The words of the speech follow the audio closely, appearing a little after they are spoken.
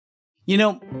You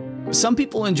know, some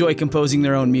people enjoy composing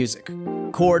their own music,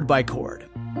 chord by chord,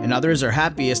 and others are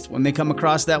happiest when they come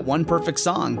across that one perfect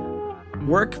song.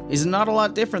 Work is not a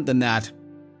lot different than that.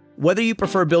 Whether you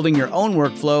prefer building your own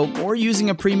workflow or using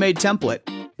a pre-made template,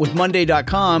 with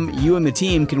Monday.com, you and the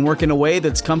team can work in a way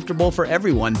that's comfortable for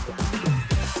everyone.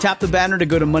 Tap the banner to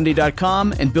go to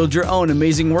Monday.com and build your own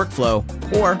amazing workflow,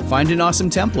 or find an awesome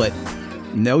template.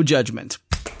 No judgment.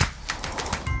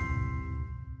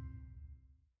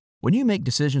 When you make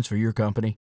decisions for your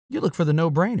company, you look for the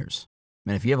no-brainers.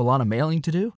 And if you have a lot of mailing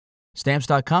to do,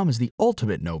 Stamps.com is the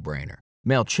ultimate no-brainer.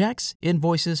 Mail checks,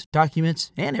 invoices,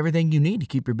 documents, and everything you need to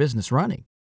keep your business running.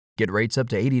 Get rates up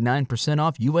to 89%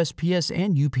 off USPS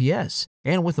and UPS.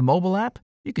 And with the mobile app,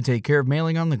 you can take care of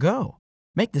mailing on the go.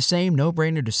 Make the same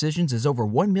no-brainer decisions as over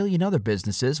 1 million other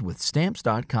businesses with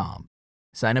Stamps.com.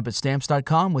 Sign up at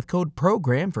Stamps.com with code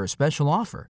PROGRAM for a special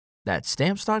offer. That's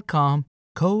Stamps.com,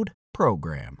 code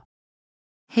PROGRAM.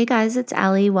 Hey guys, it's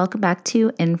Allie. Welcome back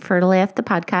to Infertile AF, the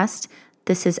podcast.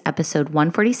 This is episode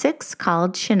 146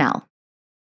 called Sheinelle.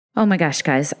 Oh my gosh,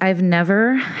 guys, I've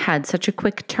never had such a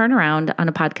quick turnaround on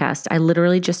a podcast. I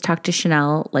literally just talked to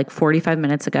Sheinelle like 45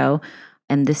 minutes ago,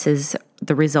 and this is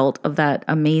the result of that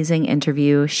amazing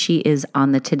interview. She is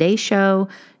on the Today Show.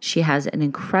 She has an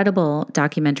incredible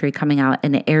documentary coming out,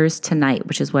 and it airs tonight,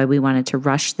 which is why we wanted to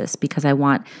rush this, because I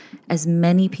want as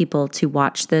many people to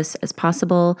watch this as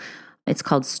possible. It's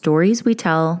called Stories We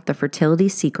Tell, The Fertility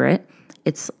Secret.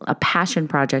 It's a passion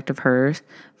project of hers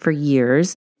for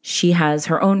years. She has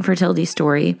her own fertility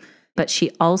story, but she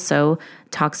also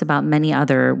talks about many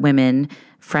other women,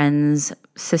 friends,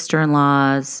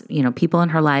 sister-in-laws, people in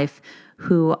her life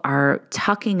who are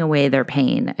tucking away their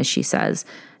pain, as she says,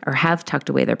 or have tucked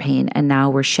away their pain, and now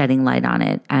we're shedding light on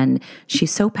it. And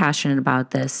she's so passionate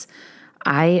about this.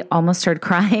 I almost started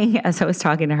crying as I was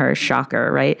talking to her.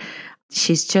 Shocker, right?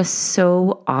 She's just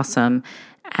so awesome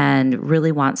and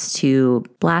really wants to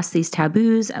blast these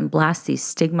taboos and blast these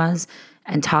stigmas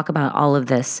and talk about all of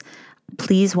this.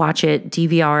 Please watch it,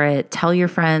 DVR it, tell your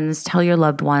friends, tell your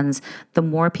loved ones. The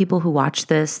more people who watch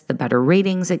this, the better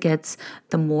ratings it gets,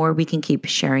 the more we can keep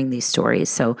sharing these stories.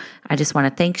 So I just want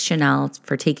to thank Sheinelle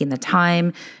for taking the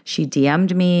time. She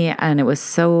DM'd me, and it was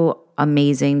so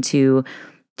amazing to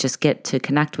just get to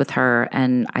connect with her.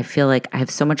 And I feel like I have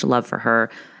so much love for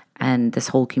her and this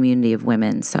whole community of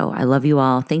women. So I love you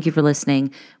all. Thank you for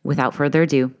listening. Without further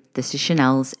ado, this is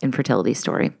Sheinelle's infertility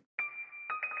story.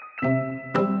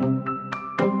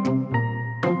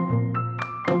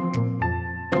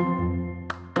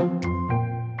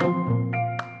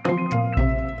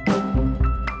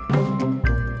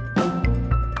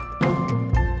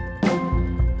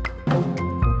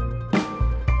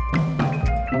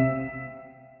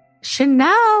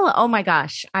 Sheinelle, oh my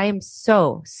gosh, I am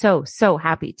so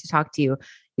happy to talk to you.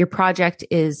 Your project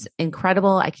is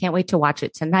incredible. I can't wait to watch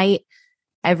it tonight.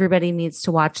 Everybody needs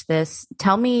to watch this.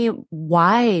 Tell me,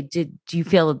 why do you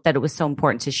feel that it was so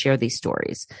important to share these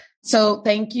stories? So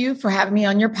thank you for having me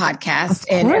on your podcast.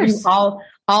 And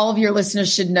all of your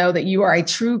listeners should know that you are a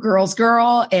true girl's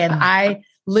girl. And I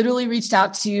literally reached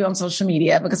out to you on social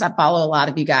media because I follow a lot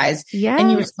of you guys,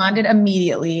 and you responded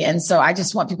immediately. And so I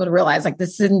just want people to realize,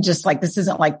 this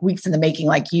isn't like weeks in the making.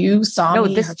 Like, you saw me. No,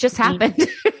 this just happened.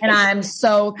 And I'm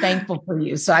so thankful for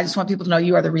you. So I just want people to know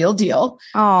you are the real deal.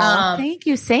 Oh, thank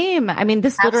you. Same. I mean,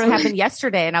 this literally happened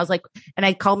yesterday, and I was like, and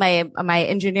I called my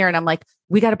engineer, and I'm like,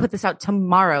 we got to put this out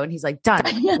tomorrow. And he's like, done.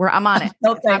 I'm on it.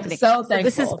 So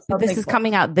thankful. This is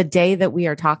coming out the day that we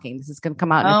are talking. This is going to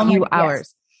come out in a few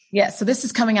hours. Yes. So this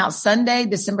is coming out Sunday,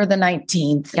 December the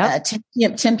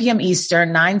 19th, 10 p.m.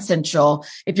 Eastern, 9 Central.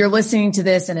 If you're listening to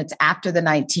this and it's after the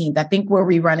 19th, I think we're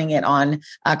rerunning it on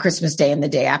Christmas Day and the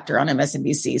day after on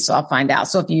MSNBC. So I'll find out.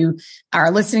 So if you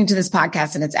are listening to this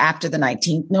podcast and it's after the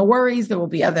 19th, no worries. There will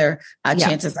be other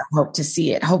chances. I hope to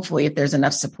see it. Hopefully, if there's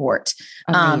enough support.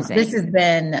 This has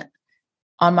been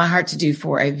on my heart to do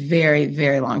for a very,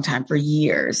 very long time, for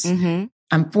years. Mm-hmm.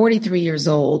 I'm 43 years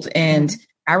old, and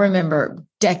I remember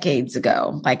decades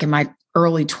ago, like in my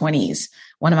early 20s,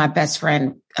 one of my best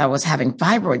friends was having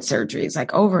fibroid surgeries,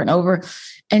 like over and over.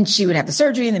 And she would have the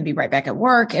surgery and then be right back at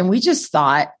work. And we just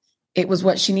thought it was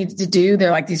what she needed to do.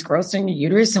 They're like these growths in your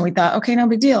uterus. And we thought, okay, no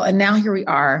big deal. And now here we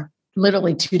are,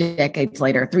 literally 3 decades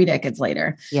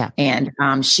later. Yeah. And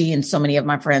she and so many of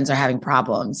my friends are having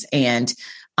problems. And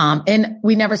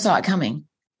we never saw it coming.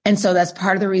 And so that's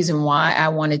part of the reason why I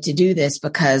wanted to do this,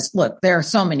 because look, there are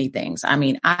so many things. I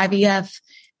mean, IVF,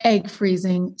 egg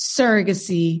freezing,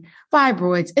 surrogacy,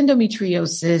 fibroids,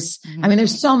 endometriosis. Mm-hmm. I mean,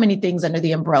 there's so many things under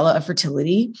the umbrella of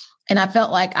fertility. And I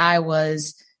felt like I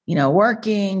was,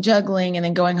 working, juggling, and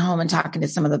then going home and talking to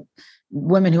some of the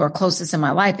women who are closest in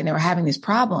my life, and they were having these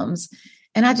problems.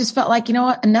 And I just felt like, you know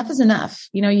what, enough is enough.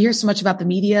 You hear so much about the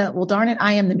media. Well, darn it,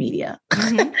 I am the media.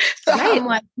 Mm-hmm. So I'm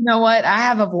like, you know what, I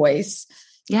have a voice,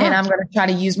 and I'm going to try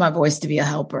to use my voice to be a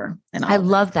helper. And I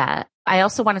love that. I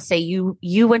also want to say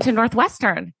you went to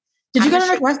Northwestern. Did you go to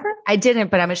Northwestern? I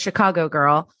didn't, but I'm a Chicago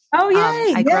girl. Oh,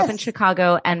 yay. I grew up in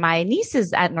Chicago, and my niece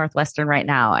is at Northwestern right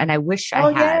now. And I wish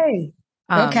I had. Yay.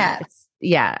 Go Cats.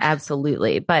 Yeah,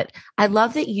 absolutely. But I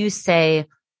love that you say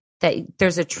that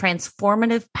there's a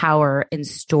transformative power in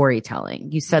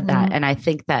storytelling. You said that. And I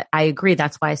think that I agree.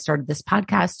 That's why I started this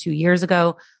podcast 2 years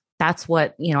ago. That's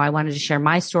what, I wanted to share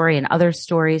my story and other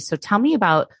stories. So tell me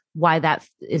about why that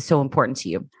is so important to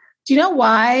you. Do you know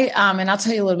why? And I'll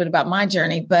tell you a little bit about my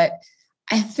journey, but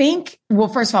I think, well,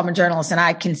 first of all, I'm a journalist, and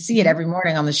I can see it every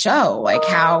morning on the show, like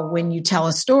how when you tell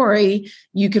a story,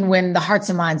 you can win the hearts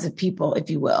and minds of people, if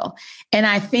you will. And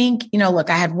I think, look,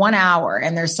 I had 1 hour,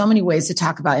 and there's so many ways to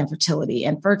talk about infertility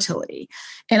and fertility.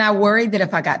 And I worried that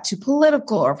if I got too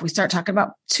political, or if we start talking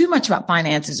about too much about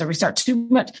finances, or we start too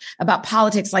much about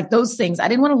politics, like those things, I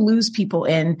didn't want to lose people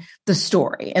in the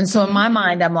story. And so in my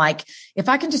mind, I'm like, if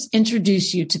I can just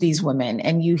introduce you to these women,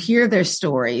 and you hear their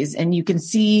stories, and you can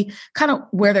see kind of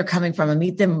where they're coming from and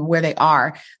meet them where they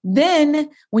are, then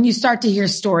when you start to hear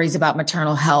stories about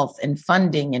maternal health and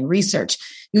funding and research,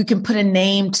 you can put a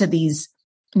name to these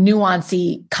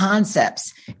nuancy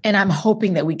concepts. And I'm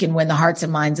hoping that we can win the hearts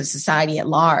and minds of society at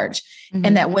large,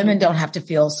 and that women don't have to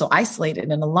feel so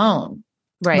isolated and alone.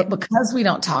 Right. But because we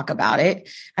don't talk about it,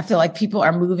 I feel like people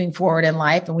are moving forward in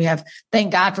life, and we have,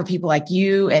 thank God for people like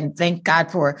you, and thank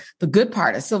God for the good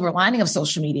part, a silver lining of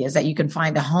social media is that you can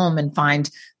find a home and find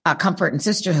comfort and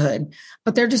sisterhood.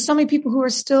 But there are just so many people who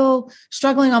are still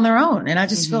struggling on their own. And I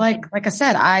just feel like I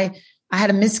said, I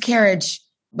had a miscarriage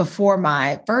before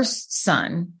my first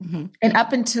son. And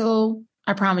up until,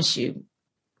 I promise you,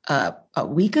 a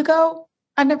week ago,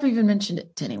 I never even mentioned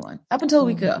it to anyone. Up until a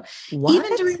week ago. What?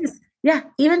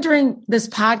 Even during this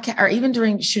podcast, or even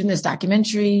during shooting this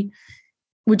documentary,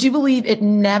 would you believe it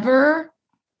never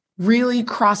really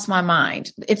crossed my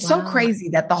mind? It's so crazy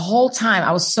that the whole time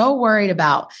I was so worried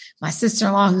about my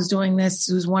sister-in-law who's doing this,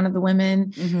 who's one of the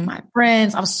women, my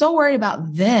friends. I was so worried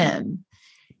about them.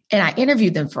 And I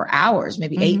interviewed them for hours,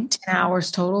 maybe 8-10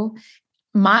 hours total.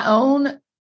 My own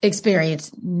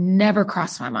experience never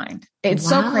crossed my mind. It's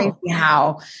so crazy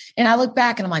how, and I look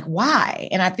back and I'm like, why?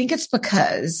 And I think it's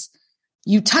because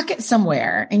you tuck it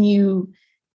somewhere, and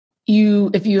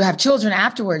if you have children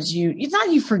afterwards, it's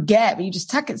not you forget, but you just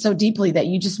tuck it so deeply that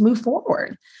you just move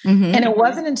forward. And it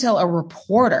wasn't until a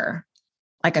reporter,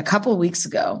 like a couple of weeks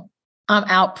ago, I'm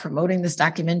out promoting this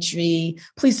documentary.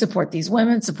 Please support these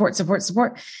women, support.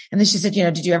 And then she said,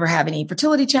 did you ever have any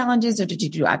fertility challenges, or did you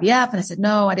do IVF? And I said,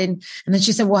 no, I didn't. And then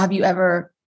she said, well, have you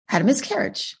ever had a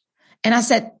miscarriage? And I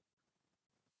said,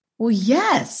 well,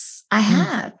 yes, I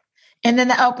have. And then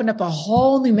that opened up a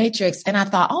whole new matrix. And I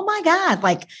thought, oh my God,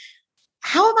 like,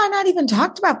 how have I not even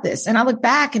talked about this? And I look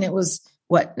back, and it was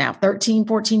 13,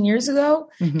 14 years ago.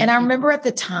 And I remember at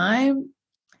the time,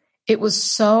 it was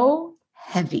so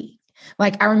heavy.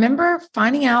 Like, I remember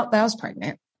finding out that I was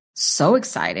pregnant, so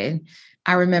excited.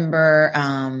 I remember,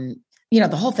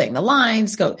 the whole thing, the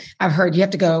lines go, I've heard you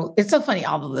have to go. It's so funny.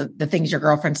 All of the things your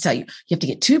girlfriends tell you, you have to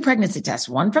get 2 pregnancy tests,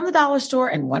 one from the dollar store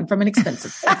and one from an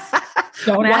expensive place.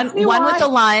 Don't ask me one why. with the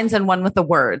lines and one with the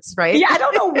words, right? Yeah. I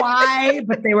don't know why,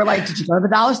 but they were like, did you go to the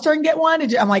dollar store and get one?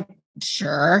 I'm like,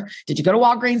 sure. Did you go to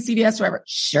Walgreens, CVS, wherever?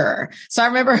 Sure. So I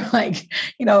remember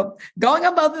going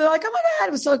on both of them, like, oh my God, I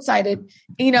was so excited,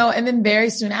 and then very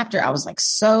soon after I was like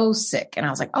so sick, and I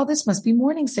was like, oh, this must be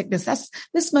morning sickness.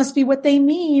 This must be what they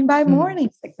mean by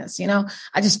morning sickness.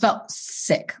 I just felt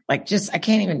sick. Like, I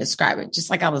can't even describe it. Just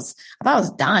like I thought I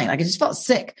was dying. Like, I just felt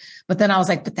sick. But then I was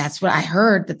like, but that's what I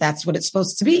heard, that's what it's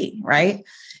supposed to be. Right.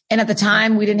 And at the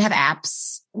time we didn't have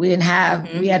apps. We didn't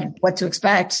have, we had What to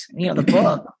Expect, the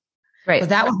book. Right. But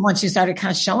that was once you started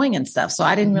kind of showing and stuff. So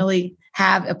I didn't really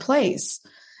have a place.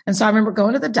 And so I remember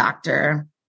going to the doctor,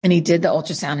 and he did the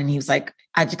ultrasound, and he was like,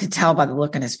 I could tell by the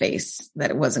look on his face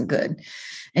that it wasn't good.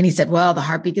 And he said, well, the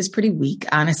heartbeat is pretty weak.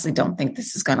 Honestly, don't think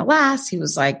this is going to last. He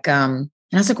was like, and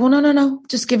I was like, well, no,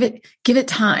 just give it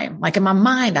time. Like, in my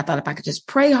mind, I thought if I could just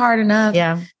pray hard enough,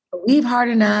 believe hard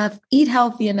enough, eat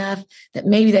healthy enough, that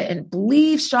maybe and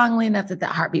believe strongly enough that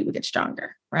heartbeat would get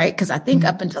stronger. Right. Because I think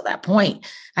up until that point,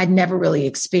 I'd never really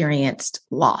experienced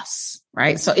loss.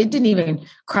 Right. So it didn't even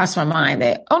cross my mind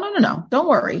that, oh, no, don't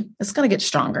worry. It's going to get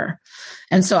stronger.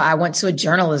 And so I went to a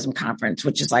journalism conference,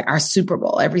 which is like our Super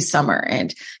Bowl every summer,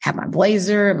 and had my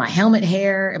blazer and my helmet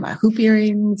hair and my hoop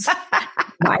earrings.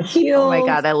 my heels. Oh my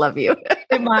God, I love you.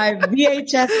 And my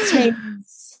VHS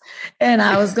tapes. And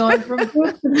I was going from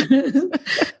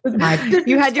with my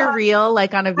you had your reel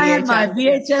like on a VHS. I had my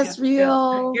VHS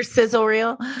reel. Your sizzle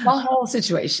reel. The whole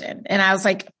situation. And I was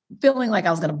like feeling like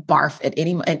I was going to barf at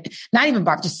any, not even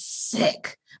barf, just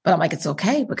sick. But I'm like, it's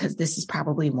okay because this is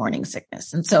probably morning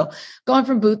sickness. And so going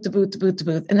from booth to booth to booth to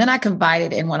booth. And then I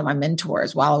confided in one of my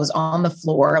mentors while I was on the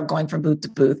floor going from booth to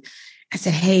booth. I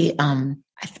said, hey, I'm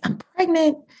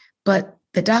pregnant, but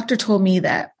the doctor told me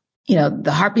that,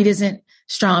 the heartbeat isn't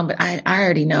strong, but I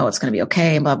already know it's going to be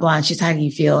okay and blah, blah. And she's, how do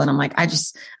you feel? And I'm like, I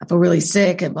feel really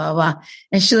sick and blah, blah.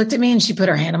 And she looked at me and she put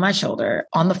her hand on my shoulder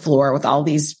on the floor with all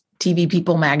these TV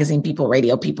people, magazine people,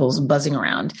 radio people buzzing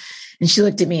around. And she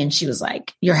looked at me and she was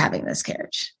like, you're having a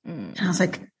miscarriage. And I was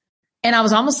like, and I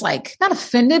was almost like, not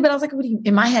offended, but I was like,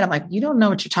 in my head, I'm like, you don't know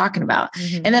what you're talking about.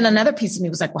 Mm-hmm. And then another piece of me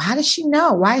was like, well, how does she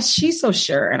know? Why is she so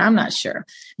sure? And I'm not sure. And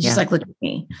she's like, look at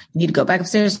me. You need to go back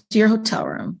upstairs to your hotel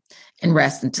room and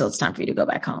rest until it's time for you to go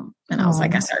back home. And I was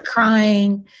like, I started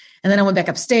crying. And then I went back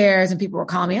upstairs and people were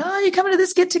calling me, oh, you coming to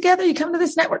this get together? You coming to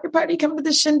this networking party? You coming to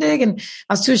this shindig? And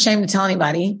I was too ashamed to tell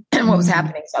anybody what was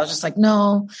happening. So I was just like,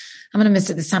 no, I'm going to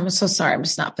miss it this time. I'm so sorry. I'm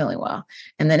just not feeling well.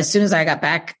 And then as soon as I got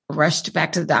back, rushed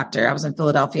back to the doctor. I was in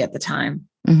Philadelphia at the time.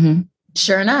 Mm-hmm.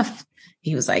 Sure enough,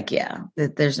 he was like, yeah,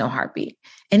 there's no heartbeat.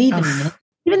 And even then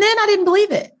I didn't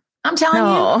believe it. I'm telling you.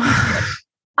 I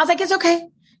was like, it's okay.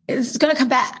 It's going to come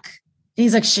back. And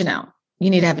he's like, Sheinelle,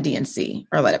 you need to have a DNC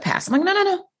or let it pass. I'm like,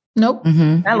 no. Nope.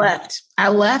 Mm-hmm. I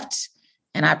left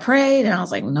and I prayed and I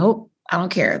was like, nope, I don't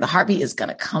care. The heartbeat is going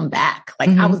to come back.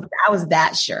 Like I was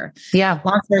that sure. Yeah.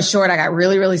 Long story short, I got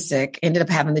really, really sick, ended up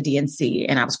having the DNC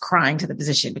and I was crying to the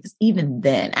physician because even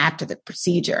then after the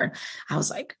procedure, I was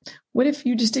like, what if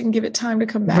you just didn't give it time to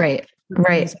come back?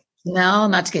 Right. No,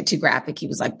 not to get too graphic. He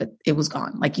was like, but it was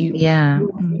gone. Like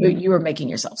you were making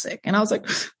yourself sick. And I was like,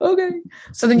 okay.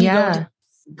 So then you go to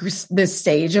this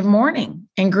stage of mourning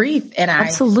and grief. And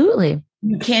absolutely,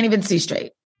 you can't even see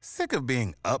straight. Sick of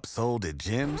being upsold at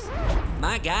gyms?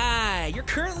 My guy, you're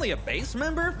currently a base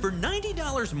member. For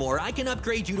 $90 more, I can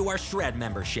upgrade you to our Shred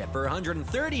membership. For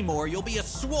 $130 more, you'll be a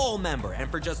Swole member. And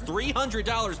for just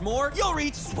 $300 more, you'll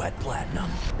reach Sweat Platinum.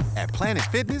 At Planet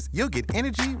Fitness, you'll get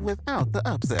energy without the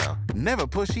upsell. Never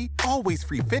pushy, always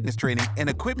free fitness training and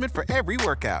equipment for every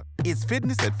workout. It's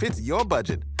fitness that fits your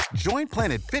budget. Join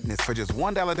Planet Fitness for just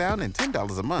 $1 down and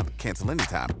 $10 a month. Cancel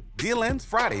anytime. Deal ends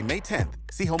Friday, May 10th.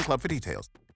 See Home Club for details.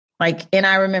 And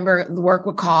I remember the work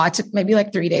would call. I took maybe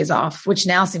like 3 days off, which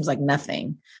now seems like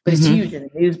nothing, but it's huge in the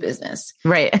news business.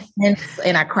 Right.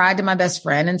 And I cried to my best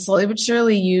friend and slowly but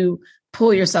surely you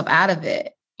pull yourself out of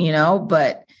it,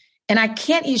 and I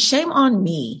can't shame on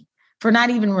me for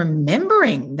not even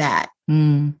remembering that.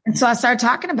 And so I started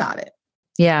talking about it.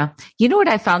 Yeah. You know what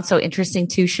I found so interesting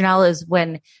too, Sheinelle, is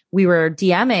when we were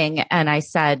DMing and I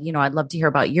said, I'd love to hear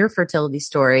about your fertility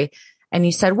story. And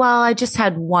you said, well, I just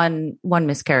had one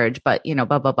miscarriage, but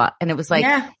blah, blah, blah. And it was like,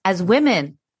 as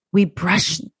women, we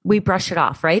brush it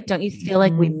off, right? Don't you feel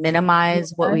like we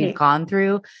minimize what we've gone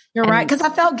through? You're right. Cause I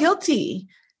felt guilty.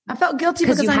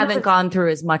 Because you haven't gone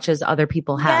through as much as other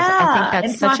people have. Yeah, I think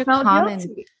that's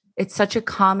it's such a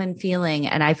common feeling.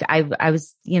 And I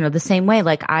was, the same way.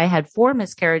 Like I had 4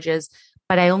 miscarriages,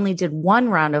 but I only did 1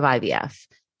 round of IVF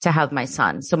to have my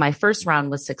son. So my first round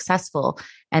was successful.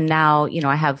 And now,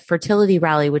 I have Fertility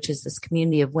Rally, which is this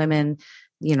community of women.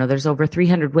 There's over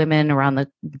 300 women around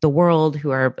the world who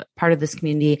are part of this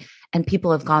community, and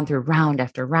people have gone through round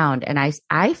after round. And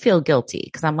I feel guilty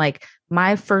because I'm like,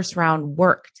 my first round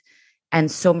worked. And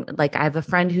so like, I have a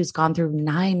friend who's gone through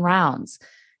 9 rounds.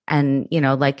 And,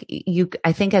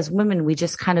 I think as women, we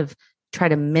just kind of try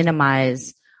to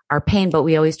minimize our pain, but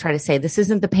we always try to say, this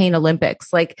isn't the pain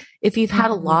Olympics. Like if you've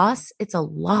had a loss, it's a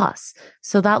loss.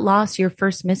 So that loss, your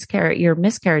first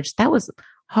miscarriage, that was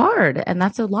hard. And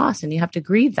that's a loss. And you have to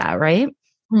grieve that, right?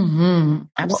 Mm-hmm.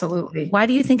 Absolutely. Why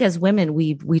do you think as women,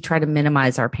 we try to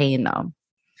minimize our pain though?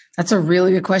 That's a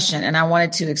really good question. And I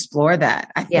wanted to explore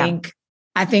that. I think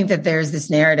that there's this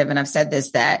narrative, and I've said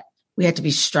this, that we have to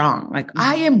be strong. Like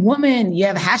I am woman. You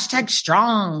have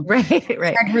 #strong, right?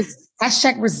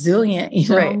 Hashtag resilient.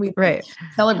 We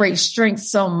celebrate strength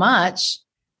so much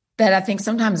that I think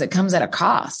sometimes it comes at a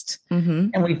cost,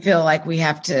 and we feel like we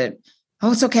have to.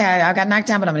 Oh, it's okay. I got knocked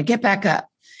down, but I'm going to get back up.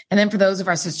 And then for those of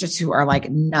our sisters who are like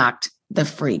knocked the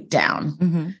freak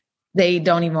down, they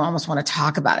don't even almost want to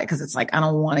talk about it because it's like, I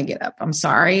don't want to get up. I'm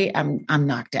sorry. I'm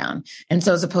knocked down. And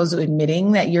so as opposed to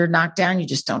admitting that you're knocked down, you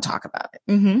just don't talk about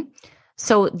it.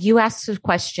 So you asked a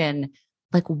question,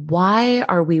 like, why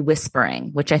are we whispering?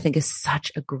 Which I think is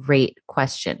such a great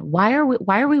question. Why are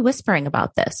we whispering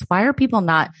about this? Why are people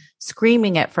not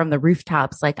screaming it from the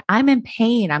rooftops? Like, I'm in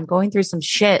pain. I'm going through some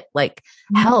shit. Like,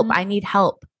 help. I need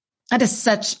help. That is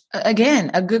such,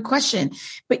 again, a good question.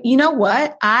 But you know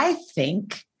what? I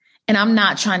think, and I'm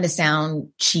not trying to sound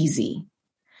cheesy,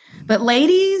 but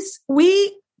ladies,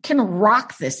 we can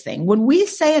rock this thing. When we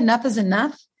say enough is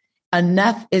enough,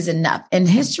 enough is enough. And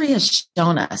history has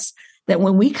shown us that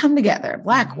when we come together,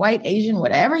 Black, white, Asian,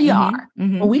 whatever you are,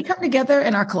 when we come together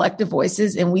in our collective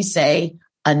voices and we say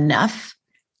enough,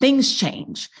 things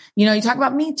change. You know, you talk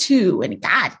about Me Too and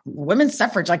God, women's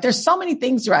suffrage. Like there's so many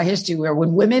things throughout history where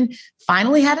when women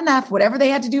finally had enough, whatever they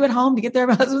had to do at home to get their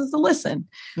husbands to listen,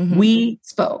 we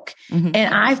spoke. And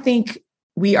I think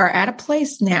we are at a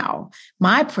place now.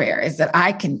 My prayer is that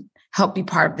I can help be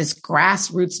part of this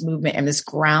grassroots movement and this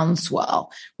groundswell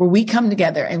where we come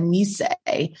together and we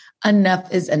say,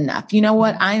 enough is enough. You know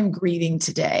what? I am grieving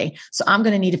today, so I'm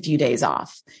going to need a few days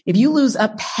off. If you lose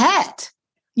a pet,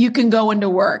 you can go into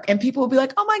work and people will be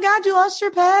like, oh my God, you lost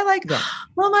your pet. Like,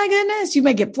 oh my goodness, you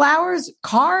may get flowers,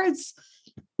 cards.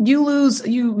 You lose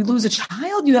a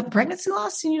child, you have a pregnancy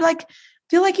loss and you like,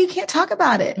 feel like you can't talk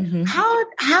about it.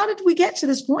 How did we get to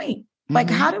this point? Like,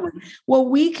 how do we, well,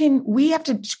 we have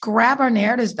to grab our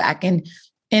narratives back and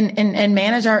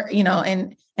manage our, you know,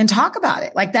 and talk about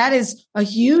it. Like that is a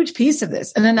huge piece of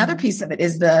this. And another piece of it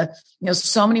is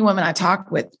so many women I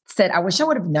talked with said, I wish I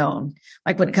would have known,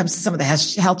 like when it comes to some of the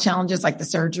health challenges, like the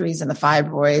surgeries and the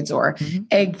fibroids or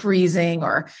egg freezing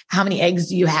or how many eggs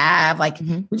do you have? Like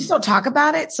we just don't talk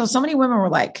about it. So many women were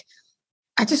like,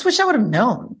 I just wish I would have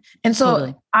known. And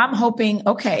so I'm hoping,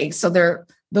 okay, so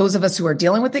those of us who are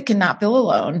dealing with it cannot feel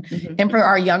alone. And for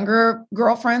our younger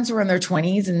girlfriends who are in their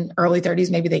 20s and early 30s,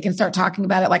 maybe they can start talking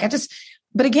about it.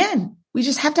 But again, we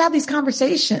just have to have these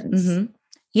conversations.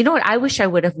 You know what I wish I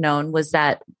would have known was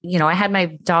that, you know, I had my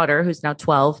daughter who's now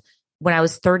 12 when I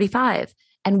was 35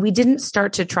 and we didn't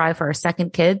start to try for our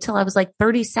second kid till I was like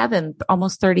 37,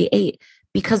 almost 38,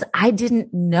 because I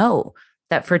didn't know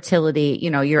that fertility, you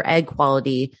know, your egg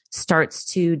quality starts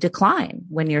to decline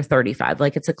when you're 35.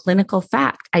 Like it's a clinical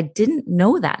fact. I didn't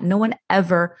know that. No one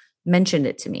ever mentioned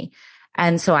it to me.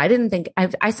 And so I didn't think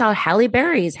I saw Halle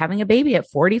Berry's having a baby at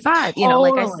 45, you know,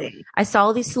 like I saw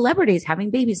all these celebrities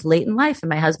having babies late in life. And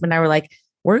my husband and I were like,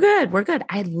 we're good.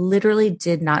 I literally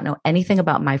did not know anything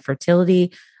about my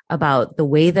fertility, about the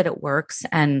way that it works.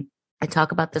 And I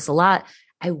talk about this a lot.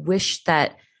 I wish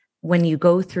that when you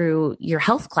go through your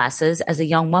health classes as a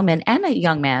young woman and a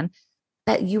young man,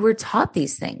 that you were taught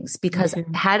these things, because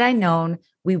had I known,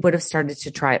 we would have started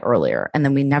to try earlier and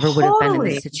then we never would have been in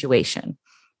this situation.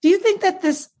 Do you think that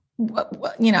this,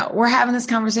 you know, we're having this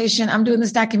conversation, I'm doing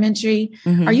this documentary.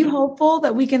 Are you hopeful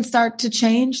that we can start to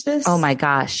change this? Oh my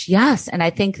gosh. Yes. And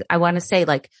I think I want to say,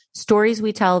 like, Stories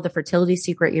We Tell, The Fertility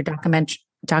Secret, your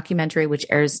documentary, which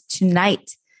airs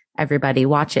tonight, everybody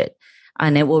watch it.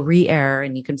 And it will re-air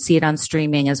and you can see it on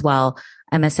streaming as well.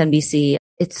 MSNBC.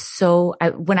 It's so,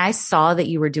 when I saw that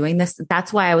you were doing this,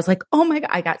 that's why I was like, oh my God,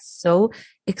 I got so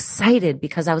excited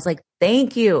because I was like,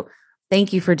 thank you.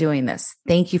 Thank you for doing this.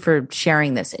 Thank you for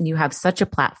sharing this. And you have such a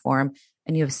platform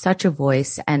and you have such a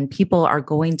voice and people are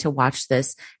going to watch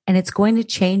this and it's going to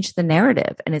change the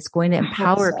narrative and it's going to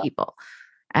empower people.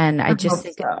 And I just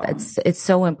think it's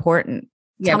so important.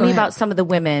 Tell me about some of the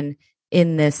women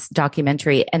in this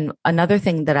documentary. And another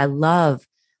thing that I love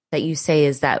that you say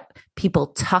is that people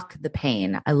tuck the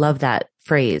pain. I love that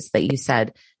phrase that you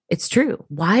said. It's true.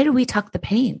 Why do we tuck the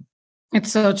pain?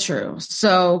 It's so true.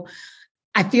 So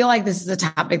I feel like this is a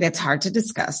topic that's hard to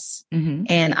discuss.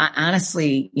 And I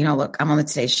honestly, you know, look, I'm on the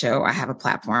Today Show. I have a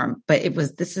platform, but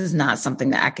this is not something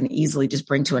that I can easily just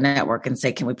bring to a network and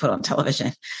say, can we put on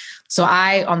television? So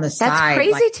on the side. That's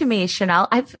crazy to me, Sheinelle.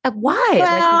 Why?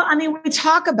 Well, I mean, we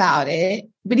talk about it,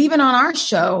 but even on our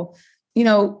show, you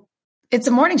know, it's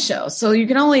a morning show. So you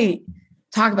can only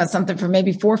talk about something for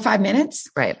maybe 4 or 5 minutes.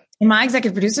 Right. And my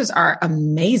executive producers are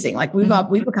amazing. Like we've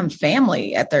become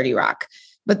family at 30 Rock.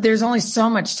 But there's only so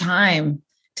much time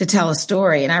to tell a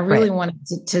story. And I really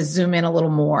wanted to zoom in a little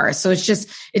more. So it's just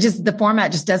the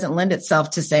format just doesn't lend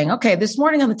itself to saying, okay, this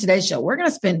morning on the Today Show, we're going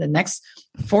to spend the next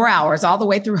 4 hours all the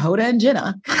way through Hoda and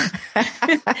Jenna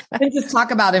and just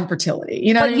talk about infertility.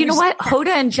 You know, but you know what? Hoda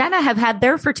and Jenna have had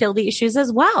their fertility issues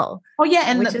as well. Oh yeah.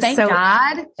 And thank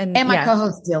God. And my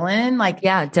co-host Dylan,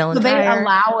 Dylan. So they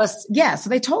allow us. Yeah. So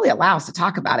they totally allow us to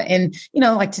talk about it. And, you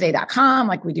know, like today.com,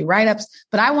 like we do write-ups,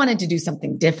 but I wanted to do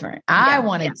something different. I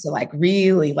wanted to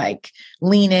really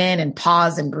lean in and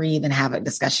pause and breathe and have a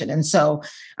discussion. And so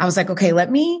I was like, okay,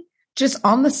 let me just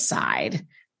on the side,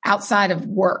 outside of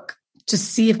work, to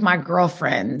see if my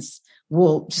girlfriends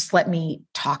will just let me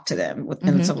talk to them with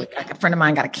them. So like a friend of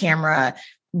mine got a camera.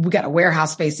 We got a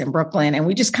warehouse space in Brooklyn, and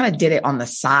we just kind of did it on the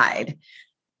side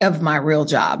of my real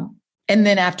job. And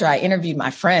then after I interviewed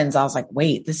my friends, I was like,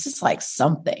 wait, this is like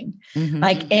something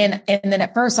like, and then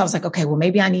at first I was like, okay, well,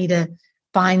 maybe I need to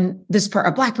find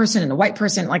a Black person and a white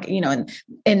person, like, you know,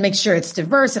 and make sure it's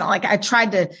diverse. And like, I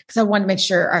tried to, cause I wanted to make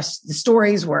sure the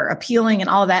stories were appealing and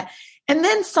all of that. And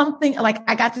then something like,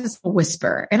 I got this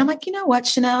whisper and I'm like, you know what,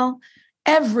 Sheinelle,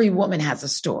 every woman has a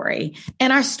story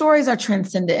and our stories are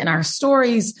transcendent and our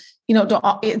stories, you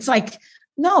know, it's like,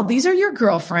 no, these are your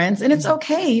girlfriends and it's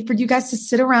okay for you guys to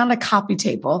sit around a coffee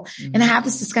table and have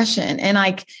this discussion. And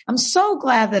like, I'm so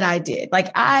glad that I did.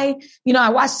 Like I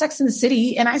watched Sex and the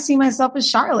City and I see myself as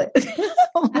Charlotte.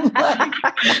 Like,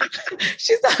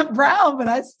 she's not brown, but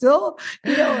I still,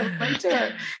 relate to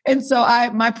her. And so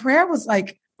my prayer was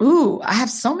like, ooh, I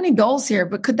have so many goals here,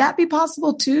 but could that be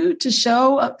possible too, to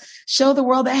show the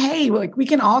world that, hey, like we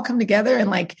can all come together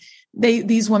and like,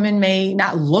 these women may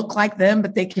not look like them,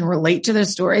 but they can relate to their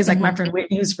stories. Like my friend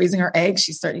Whitney, who's freezing her eggs.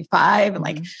 She's 35. And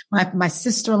like my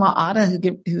sister-in-law,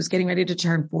 Ada, who's getting ready to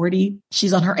turn 40.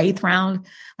 She's on her 8th round.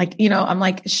 Like, I'm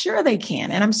like, sure they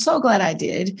can. And I'm so glad I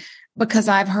did, because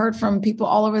I've heard from people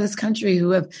all over this country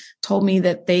who have told me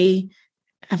that they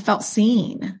have felt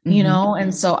seen,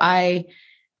 and so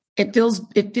it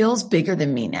feels bigger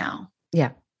than me now.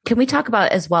 Yeah. Can we talk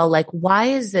about as well, like, why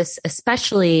is this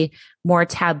especially more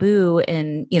taboo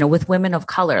in, with women of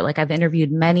color? Like I've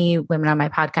interviewed many women on my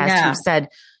podcast who said,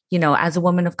 as a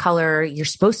woman of color, you're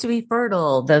supposed to be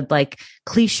fertile. The like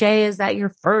cliche is that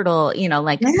you're fertile, people,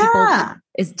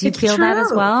 do you feel that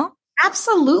as well?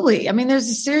 Absolutely. I mean, there's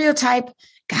a stereotype.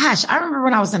 Gosh, I remember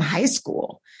when I was in high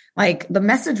school, like the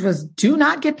message was, do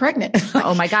not get pregnant.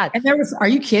 Oh my God. And are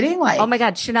you kidding? Like, oh my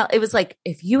God, Sheinelle, it was like,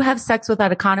 if you have sex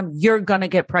without a condom, you're going to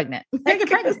get pregnant.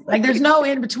 Like there's no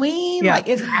in between. Yeah. Like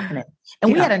it's happening.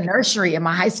 And we had a nursery in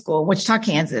my high school in Wichita,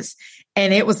 Kansas.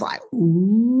 And it was like,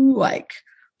 ooh, like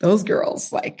those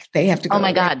girls, like they have to go. Oh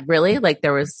my God. Really? Like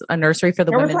there was a nursery for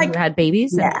the women who had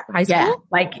babies in high school? Yeah.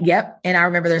 Like, yep. And I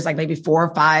remember there's like maybe 4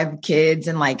 or 5 kids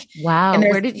and like, wow. And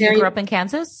where did you grow up in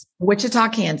Kansas? Wichita,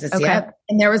 Kansas. Okay. Yep.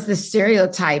 And there was this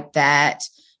stereotype that,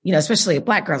 especially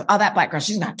Black girls, that Black girl,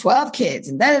 she's got 12 kids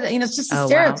and that, it's just a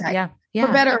stereotype. Wow. Yeah.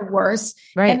 For better or worse.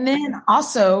 Right. And then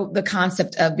also the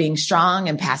concept of being strong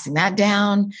and passing that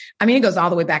down. I mean, it goes all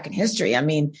the way back in history. I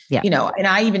mean, and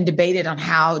I even debated on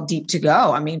how deep to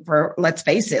go. I mean, let's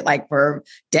face it, like for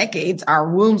decades,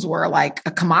 our wombs were like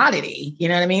a commodity. You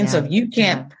know what I mean? Yeah. So if you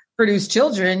can't produce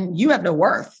children, you have no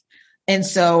worth. And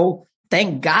so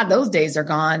thank God those days are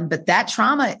gone, but that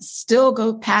trauma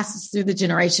still passes through the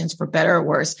generations for better or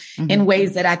worse in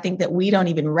ways that I think that we don't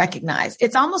even recognize.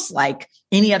 It's almost like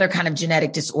any other kind of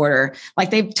genetic disorder. Like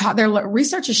their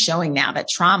research is showing now that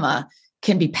trauma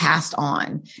can be passed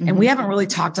on. And we haven't really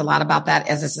talked a lot about that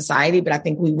as a society, but I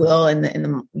think we will in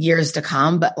the years to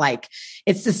come. But like,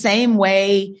 it's the same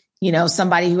way,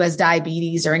 somebody who has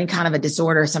diabetes or any kind of a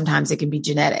disorder, sometimes it can be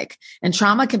genetic and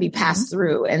trauma can be passed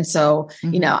through. And so,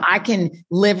 I can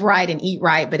live right and eat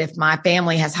right, but if my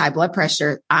family has high blood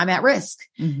pressure, I'm at risk.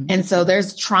 And so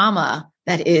there's trauma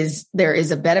there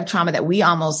is a bed of trauma that we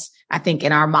almost, I think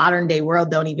in our modern day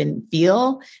world, don't even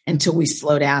feel until we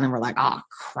slow down and we're like, oh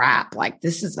crap, like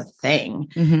this is a thing.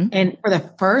 And for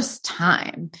the first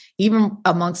time, even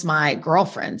amongst my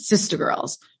girlfriends, sister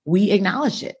girls, we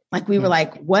acknowledged it. Like we were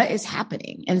like, what is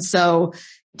happening? And so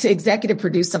to executive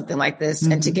produce something like this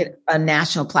and to get a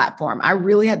national platform, I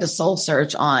really had to soul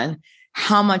search on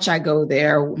how much I go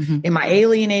there. Am I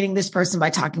alienating this person by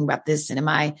talking about this? And am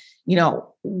I,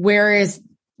 where is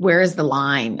the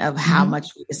line of how much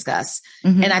we discuss?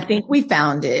 And I think we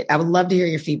found it. I would love to hear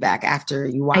your feedback after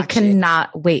you watch it. I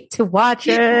cannot wait to watch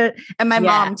it. And my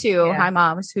mom too. Yeah. My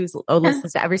mom, who's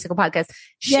listens to every single podcast.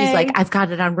 She's like, I've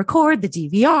got it on record, the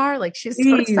DVR. Like she's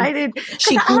so excited.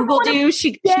 She Googled you.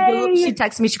 She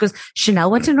texted me. She goes,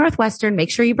 Sheinelle went to Northwestern.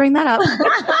 Make sure you bring that up.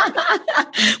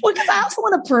 Well, because I also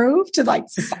want to prove to like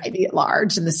society at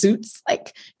large and the suits,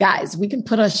 like guys, we can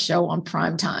put a show on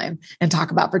prime time and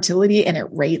talk about fertility and it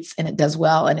rates and it does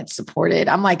well and it's supported.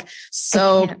 I'm like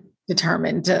so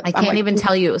determined to. I can't even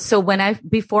tell you. So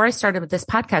before I started with this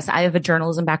podcast, I have a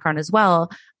journalism background as well.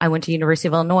 I went to University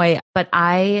of Illinois, but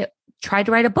I tried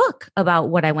to write a book about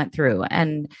what I went through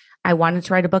and I wanted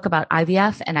to write a book about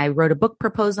IVF and I wrote a book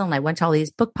proposal and I went to all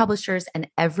these book publishers and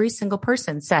every single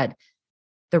person said,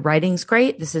 the writing's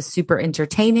great. This is super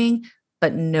entertaining,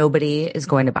 but nobody is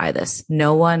going to buy this.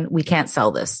 We can't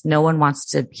sell this. No one wants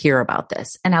to hear about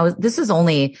this. And this is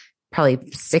only probably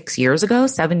 7 years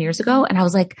ago. And I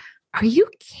was like, are you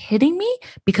kidding me?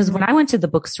 Because when I went to the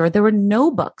bookstore, there were no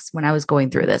books when I was going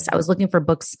through this. I was looking for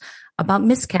books about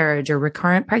miscarriage or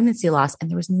recurrent pregnancy loss, and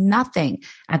there was nothing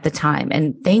at the time.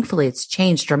 And thankfully, it's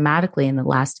changed dramatically in the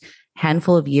last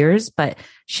handful of years. But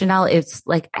Sheinelle, it's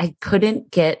like I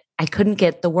couldn't get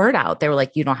the word out. They were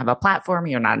like, you don't have a platform,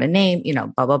 you're not a name,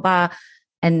 blah, blah, blah.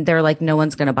 And they're like, no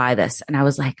one's going to buy this. And I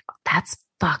was like, that's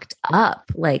fucked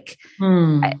up. Like,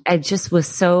 I just was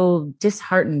so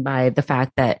disheartened by the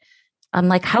fact that I'm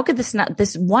like, how could this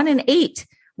 1 in 8,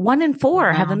 1 in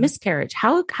 4 have a miscarriage?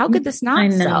 How could this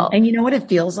not sell? And you know what it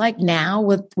feels like now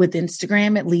with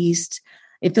Instagram, at least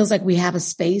it feels like we have a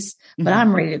space, but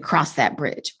I'm ready to cross that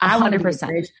bridge. I want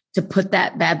 100% to put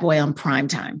that bad boy on prime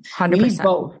time.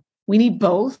 100%. We need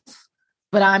both,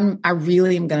 but I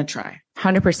really am going to try.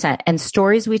 100%. And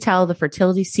Stories We Tell, The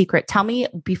Fertility Secret. Tell me,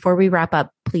 before we wrap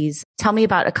up, please tell me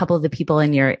about a couple of the people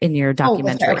in your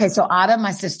documentary. Okay. So Ada,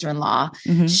 my sister-in-law,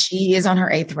 she is on her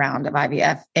 8th round of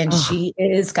IVF, and she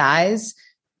is, guys,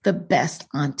 the best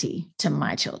auntie to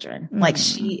my children. Like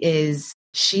it's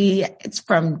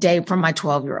from my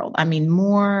 12-year-old. I mean,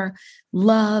 more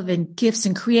love and gifts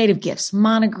and creative gifts,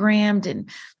 monogrammed and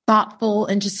thoughtful,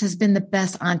 and just has been the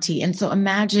best auntie. And so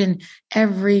imagine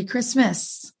every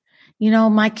Christmas,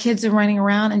 my kids are running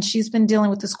around, and she's been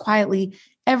dealing with this quietly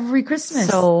every Christmas.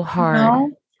 So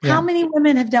hard. Yeah. How many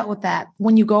women have dealt with that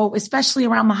when you go, especially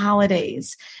around the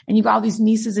holidays, and you got all these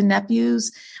nieces and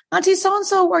nephews? Auntie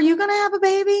so-and-so, are you going to have a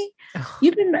baby?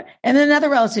 And then another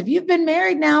relative, you've been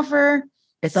married now for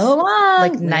so long.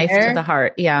 Like knife to the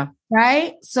heart. Yeah.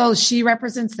 Right. So she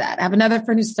represents that. I have another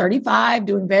friend who's 35,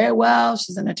 doing very well.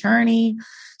 She's an attorney.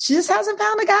 She just hasn't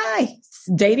found a guy.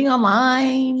 Dating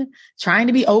online, trying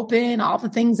to be open, all the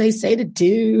things they say to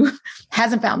do,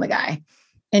 hasn't found the guy.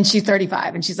 And she's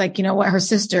 35. And she's like, you know what? Her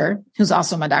sister, who's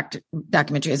also my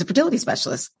documentary, is a fertility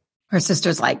specialist. Her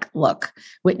sister's like, look,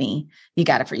 Whitney, you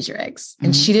got to freeze your eggs.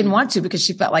 And she didn't want to because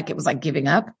she felt like it was like giving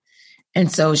up.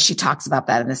 And so she talks about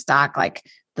that in this doc, like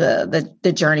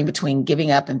the journey between giving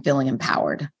up and feeling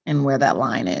empowered and where that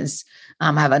line is.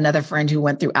 I have another friend who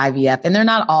went through IVF, and they're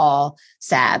not all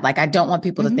sad. Like, I don't want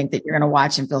people to think that you're going to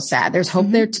watch and feel sad. There's hope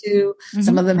there too.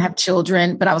 Some of them have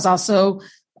children, but I was also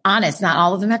honest. Not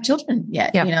all of them have children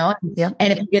yet, And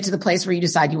if you get to the place where you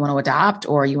decide you want to adopt,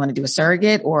 or you want to do a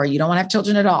surrogate, or you don't want to have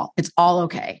children at all, it's all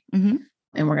okay. And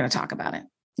we're going to talk about it.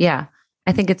 Yeah.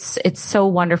 I think it's so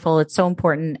wonderful. It's so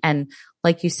important. And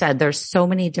like you said, there's so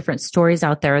many different stories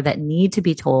out there that need to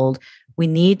be told. We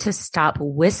need to stop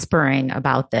whispering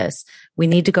about this. We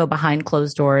need to go behind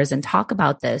closed doors and talk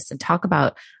about this and talk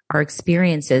about our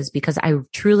experiences, because I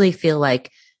truly feel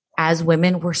like as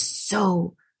women, we're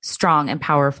so strong and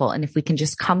powerful. And if we can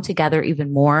just come together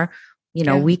even more,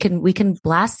 we can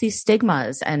blast these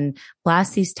stigmas and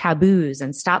blast these taboos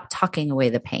and stop tucking away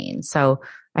the pain. So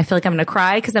I feel like I'm going to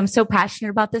cry because I'm so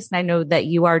passionate about this. And I know that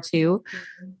you are too.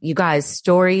 You guys,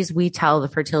 Stories We Tell, The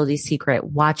Fertility Secret.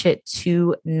 Watch it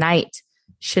tonight.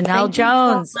 Sheinelle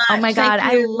Jones. So oh my God.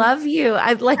 I love you.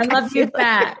 I love you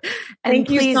back. And Thank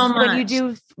please, you so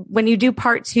much. When you do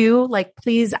part 2,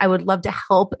 please, I would love to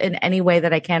help in any way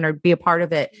that I can or be a part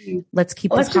of it. Let's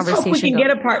keep this conversation hope we can going.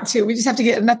 get a part 2. We just have to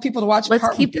get enough people to watch. Let's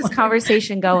keep this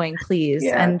conversation going, please.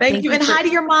 Yeah, and thank you. And hi to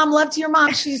your mom. Love to your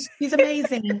mom. She's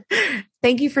amazing.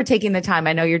 Thank you for taking the time.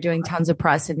 I know you're doing tons of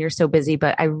press and you're so busy,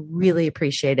 but I really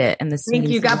appreciate it. And this Thank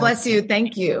you. God bless you.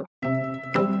 Thank you.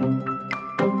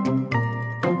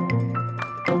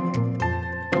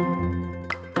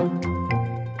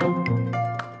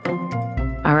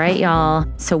 All right, y'all.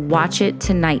 So watch it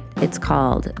tonight. It's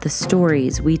called The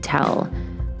Stories We Tell,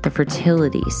 The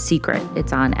Fertility Secret.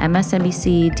 It's on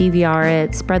MSNBC. DVR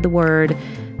it. Spread the word.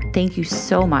 Thank you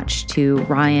so much to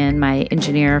Ryan, my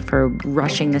engineer, for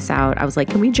rushing this out. I was like,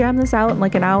 can we jam this out in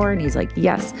like an hour? And he's like,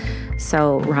 yes.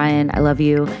 So Ryan, I love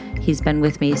you. He's been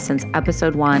with me since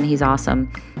episode 1. He's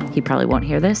awesome. He probably won't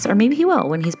hear this, or maybe he will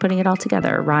when he's putting it all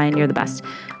together. Ryan, you're the best.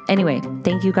 Anyway,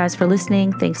 thank you guys for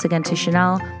listening. Thanks again to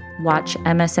Sheinelle. Watch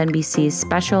MSNBC's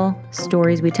special,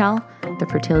 Stories We Tell, The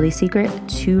Fertility Secret,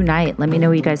 tonight. Let me know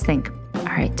what you guys think. All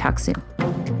right, talk soon.